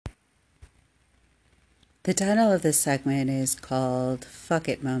The title of this segment is called Fuck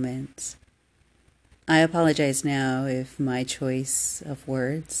It Moments. I apologize now if my choice of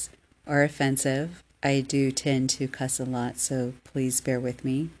words are offensive. I do tend to cuss a lot, so please bear with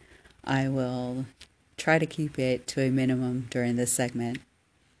me. I will try to keep it to a minimum during this segment.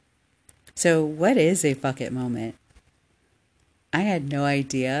 So, what is a fuck it moment? I had no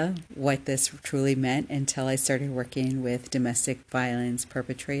idea what this truly meant until I started working with domestic violence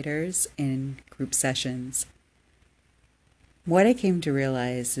perpetrators in group sessions. What I came to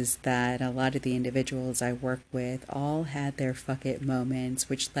realize is that a lot of the individuals I work with all had their fuck it moments,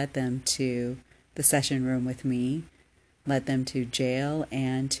 which led them to the session room with me, led them to jail,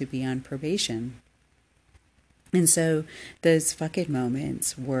 and to be on probation. And so those fuck it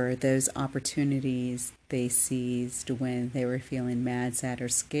moments were those opportunities they seized when they were feeling mad, sad, or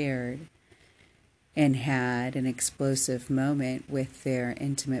scared and had an explosive moment with their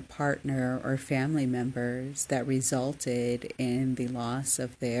intimate partner or family members that resulted in the loss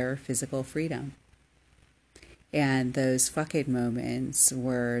of their physical freedom. And those fuck it moments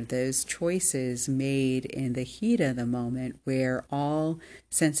were those choices made in the heat of the moment where all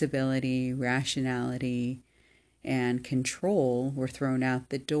sensibility, rationality, and control were thrown out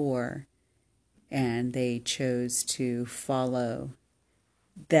the door, and they chose to follow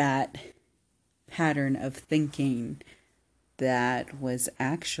that pattern of thinking that was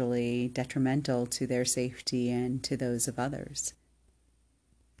actually detrimental to their safety and to those of others.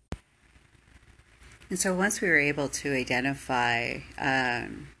 And so once we were able to identify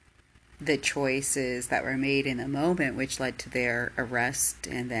the choices that were made in the moment, which led to their arrest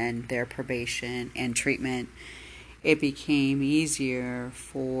and then their probation and treatment, it became easier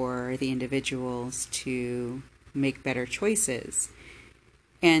for the individuals to make better choices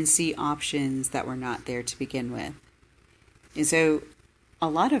and see options that were not there to begin with. And so a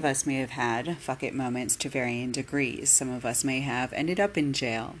lot of us may have had fuck it moments to varying degrees. Some of us may have ended up in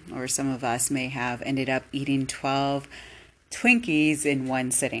jail, or some of us may have ended up eating 12 Twinkies in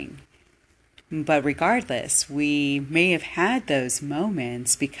one sitting. But regardless, we may have had those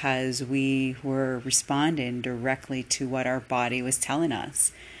moments because we were responding directly to what our body was telling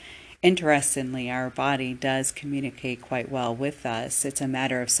us. Interestingly, our body does communicate quite well with us. It's a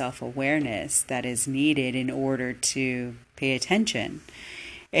matter of self-awareness that is needed in order to pay attention.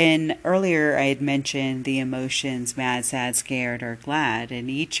 And earlier I had mentioned the emotions mad, sad, scared, or glad, and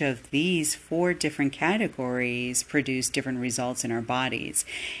each of these 4 different categories produce different results in our bodies.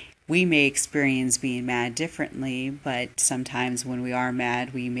 We may experience being mad differently, but sometimes when we are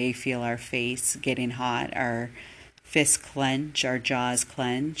mad, we may feel our face getting hot, our fists clench, our jaws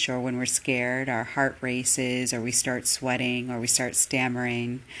clench, or when we're scared, our heart races, or we start sweating, or we start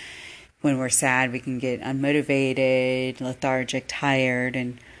stammering. When we're sad, we can get unmotivated, lethargic, tired,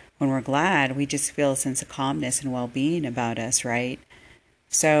 and when we're glad, we just feel a sense of calmness and well-being about us, right?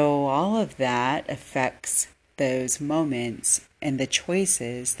 So all of that affects those moments and the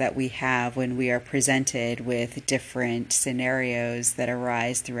choices that we have when we are presented with different scenarios that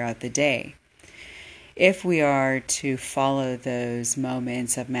arise throughout the day. If we are to follow those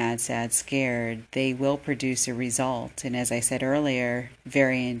moments of mad, sad, scared, they will produce a result. And as I said earlier,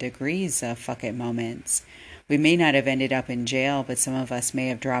 varying degrees of fuck it moments. We may not have ended up in jail, but some of us may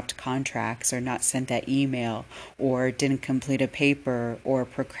have dropped contracts or not sent that email or didn't complete a paper or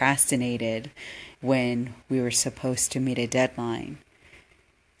procrastinated when we were supposed to meet a deadline.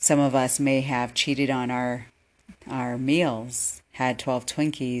 Some of us may have cheated on our meals, had 12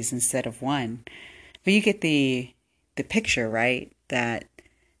 Twinkies instead of one. But you get the picture, right? That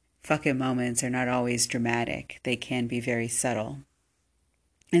fucking moments are not always dramatic. They can be very subtle.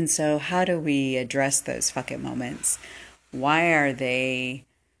 And so how do we address those fucking moments? Why are they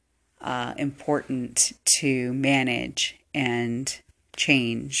important to manage and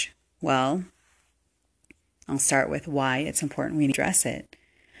change? Well, I'll start with why it's important we address it.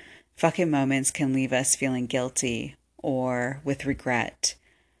 Fucking moments can leave us feeling guilty or with regret,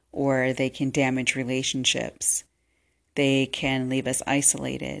 or they can damage relationships. They can leave us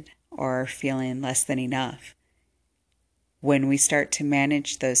isolated or feeling less than enough. When we start to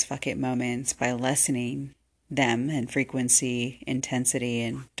manage those fuck it moments by lessening them in frequency, intensity,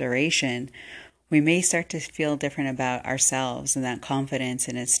 and duration, we may start to feel different about ourselves, and that confidence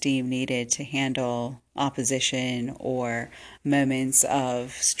and esteem needed to handle opposition or moments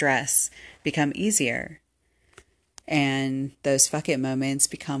of stress become easier. And those fuck it moments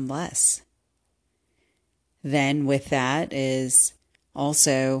become less. Then with that is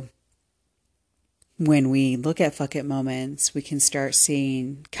also when we look at fuck it moments, we can start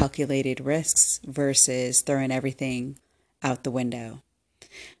seeing calculated risks versus throwing everything out the window.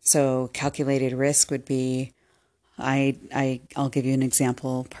 So calculated risk would be, I'll give you an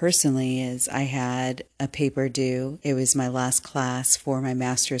example personally, is I had a paper due. It was my last class for my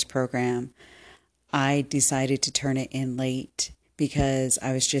master's program. I decided to turn it in late because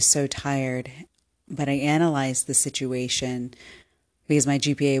I was just so tired. But I analyzed the situation because my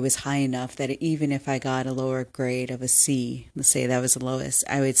GPA was high enough that even if I got a lower grade of a C, let's say that was the lowest,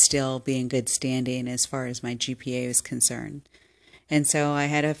 I would still be in good standing as far as my GPA was concerned. And so I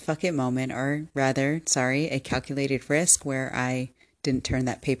had a fuck it moment, or rather, sorry, a calculated risk where I didn't turn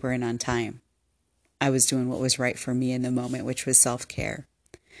that paper in on time. I was doing what was right for me in the moment, which was self-care.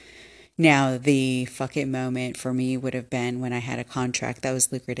 Now, the fuck it moment for me would have been when I had a contract that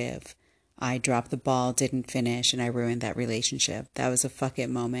was lucrative. I dropped the ball, didn't finish, and I ruined that relationship. That was a fuck it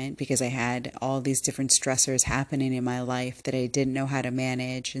moment because I had all these different stressors happening in my life that I didn't know how to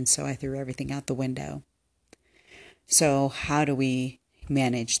manage, and so I threw everything out the window. So how do we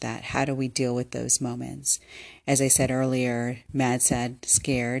manage that? How do we deal with those moments? As I said earlier, mad, sad,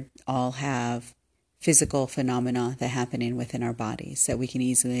 scared all have physical phenomena that happen within our bodies that we can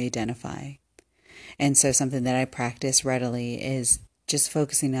easily identify. And so something that I practice readily is just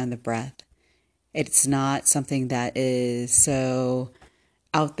focusing on the breath. It's not something that is so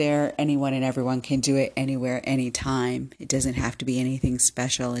out there. Anyone and everyone can do it anywhere, anytime. It doesn't have to be anything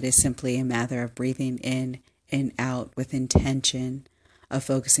special. It is simply a matter of breathing in and out with intention of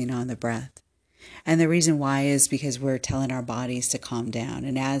focusing on the breath. And the reason why is because we're telling our bodies to calm down.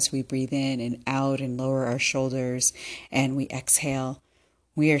 And as we breathe in and out and lower our shoulders and we exhale,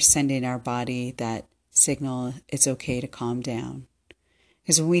 we are sending our body that signal it's okay to calm down.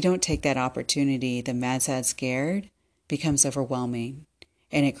 Because when we don't take that opportunity, the mad, sad, scared becomes overwhelming.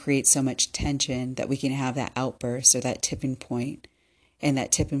 And it creates so much tension that we can have that outburst or that tipping point. And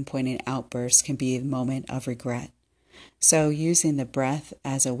that tipping point and outburst can be a moment of regret. So using the breath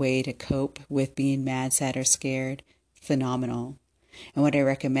as a way to cope with being mad, sad, or scared, phenomenal. And what I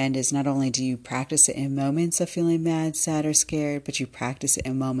recommend is not only do you practice it in moments of feeling mad, sad, or scared, but you practice it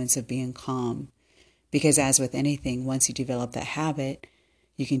in moments of being calm. Because as with anything, once you develop that habit,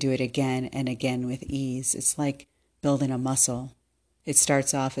 you can do it again and again with ease. It's like building a muscle. It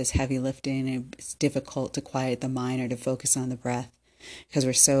starts off as heavy lifting and it's difficult to quiet the mind or to focus on the breath because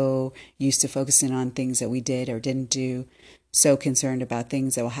we're so used to focusing on things that we did or didn't do, so concerned about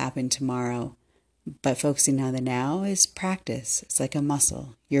things that will happen tomorrow. But focusing on the now is practice. It's like a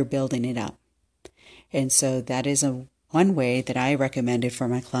muscle. You're building it up. And so that is one way that I recommended for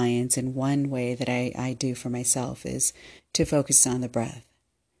my clients, and one way that I do for myself is to focus on the breath.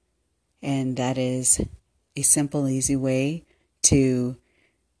 And that is a simple, easy way to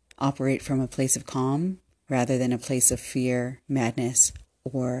operate from a place of calm rather than a place of fear, madness,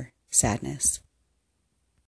 or sadness.